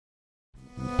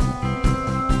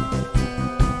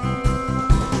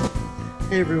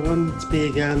Hey everyone, it's me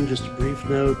again. Just a brief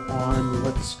note on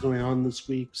what's going on this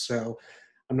week. So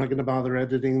I'm not going to bother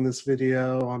editing this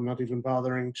video. I'm not even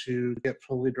bothering to get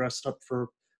fully dressed up for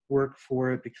work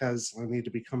for it because I need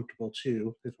to be comfortable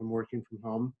too if I'm working from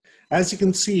home. As you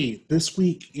can see, this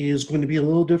week is going to be a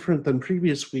little different than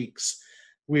previous weeks.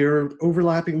 We're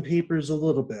overlapping papers a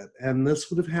little bit, and this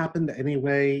would have happened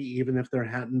anyway, even if there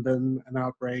hadn't been an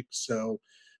outbreak. So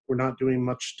we're not doing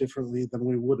much differently than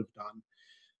we would have done.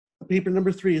 The paper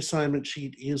number 3 assignment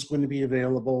sheet is going to be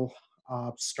available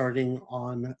starting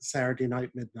on Saturday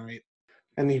night, midnight.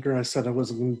 And here I said I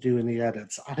wasn't going to do any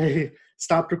edits. I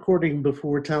stopped recording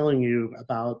before telling you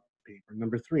about paper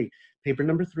number 3. Paper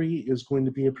number 3 is going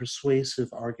to be a persuasive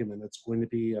argument. It's going to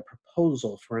be a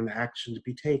proposal for an action to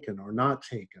be taken or not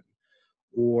taken,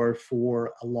 or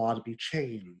for a law to be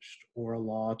changed, or a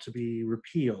law to be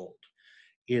repealed.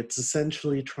 It's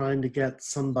essentially trying to get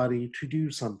somebody to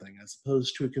do something, as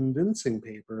opposed to a convincing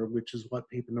paper, which is what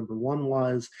paper number 1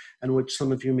 was, and which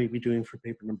some of you may be doing for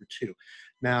paper number 2.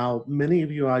 Now, many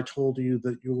of you, I told you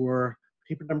that your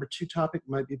paper number 2 topic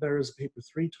might be better as a paper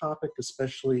 3 topic,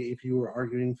 especially if you were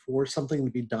arguing for something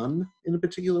to be done in a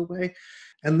particular way.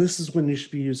 And this is when you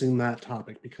should be using that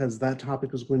topic, because that topic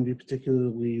is going to be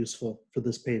particularly useful for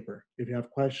this paper. If you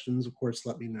have questions, of course,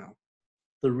 let me know.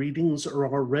 The readings are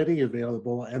already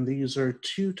available, and these are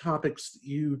 2 topics that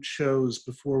you chose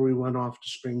before we went off to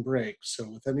spring break. So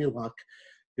with any luck,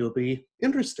 you'll be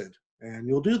interested, and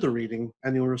you'll do the reading,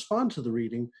 and you'll respond to the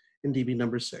reading in DB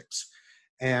number 6.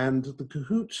 And the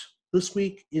Kahoot this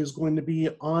week is going to be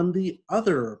on the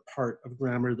other part of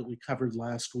grammar that we covered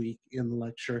last week in the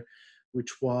lecture,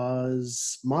 which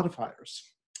was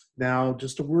modifiers. Now,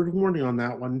 just a word of warning on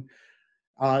that one.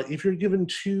 If you're given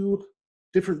 2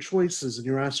 different choices and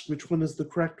you're asked which one is the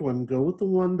correct one, go with the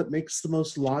one that makes the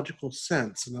most logical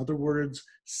sense. In other words,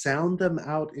 sound them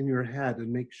out in your head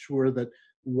and make sure that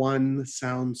one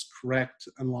sounds correct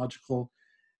and logical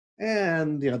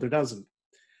and the other doesn't.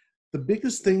 The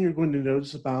biggest thing you're going to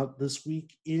notice about this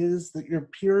week is that your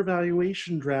peer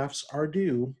evaluation drafts are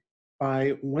due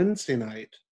by Wednesday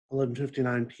night,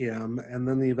 11:59 p.m., and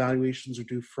then the evaluations are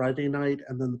due Friday night,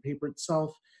 and then the paper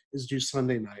itself is due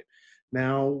Sunday night.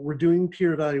 Now, we're doing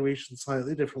peer evaluation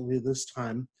slightly differently this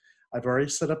time. I've already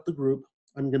set up the group.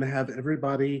 I'm going to have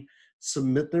everybody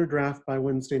submit their draft by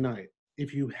Wednesday night.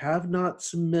 If you have not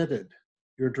submitted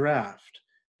your draft,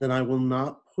 then I will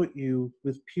not put you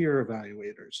with peer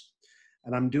evaluators.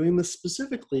 And I'm doing this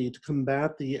specifically to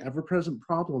combat the ever-present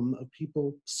problem of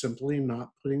people simply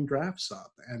not putting drafts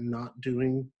up and not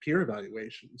doing peer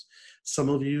evaluations. Some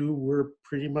of you were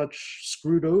pretty much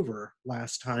screwed over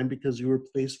last time because you were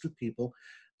placed with people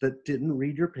that didn't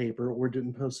read your paper or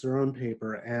didn't post their own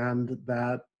paper, and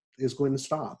that is going to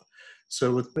stop.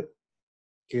 So with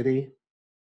Kitty,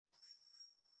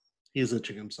 he's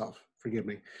itching himself, forgive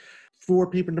me. For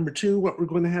paper number 2, what we're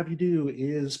going to have you do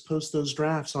is post those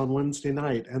drafts on Wednesday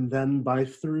night, and then by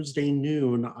Thursday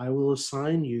noon, I will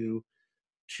assign you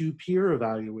 2 peer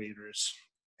evaluators,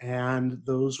 and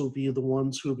those will be the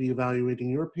ones who will be evaluating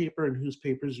your paper and whose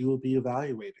papers you will be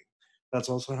evaluating. That's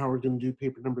also how we're going to do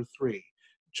paper number 3,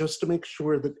 just to make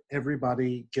sure that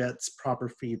everybody gets proper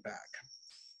feedback.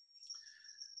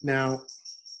 Now,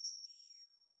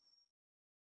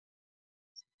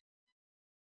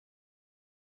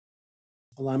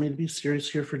 allow me to be serious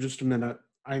here for just a minute.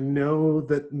 I know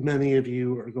that many of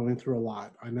you are going through a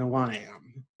lot. I know I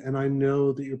am. And I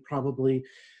know that you're probably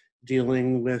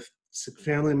dealing with sick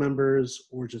family members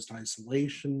or just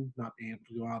isolation, not being able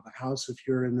to go out of the house if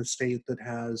you're in the state that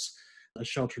has a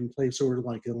shelter-in-place order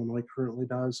like Illinois currently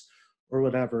does, or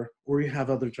whatever, or you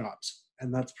have other jobs.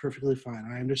 And that's perfectly fine.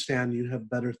 I understand you have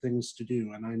better things to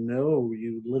do, and I know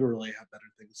you literally have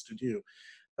better things to do.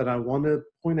 But I want to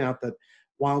point out that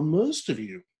while most of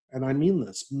you, and I mean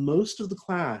this, most of the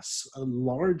class, a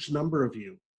large number of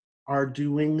you, are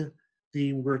doing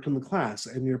the work in the class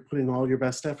and you're putting all your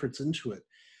best efforts into it,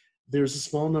 there's a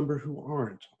small number who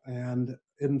aren't. And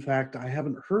in fact, I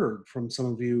haven't heard from some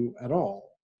of you at all.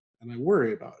 And I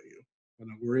worry about you. And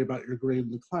I worry about your grade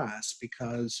in the class,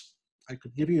 because I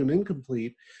could give you an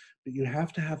incomplete, but you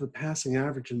have to have a passing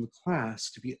average in the class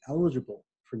to be eligible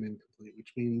for an incomplete,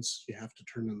 which means you have to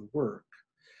turn in the work.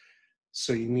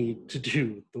 So you need to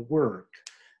do the work.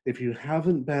 If you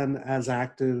haven't been as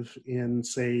active in,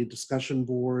 say, discussion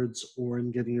boards or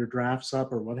in getting your drafts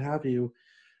up or what have you,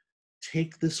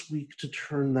 take this week to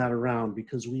turn that around,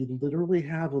 because we literally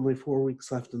have only 4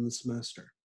 weeks left in the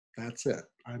semester. That's it.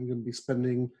 I'm going to be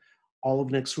spending all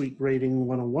of next week grading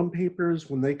one-on-one papers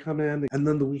when they come in, and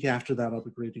then the week after that I'll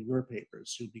be grading your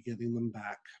papers. You'll be getting them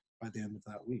back by the end of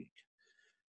that week.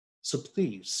 So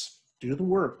please, do the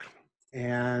work.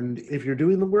 And if you're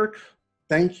doing the work,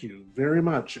 thank you very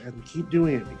much, and keep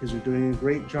doing it because you're doing a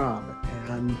great job.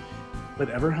 And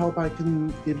whatever help I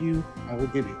can give you, I will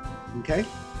give you. Okay?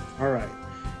 All right.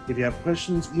 If you have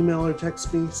questions, email or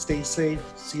text me. Stay safe.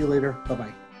 See you later.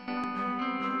 Bye-bye.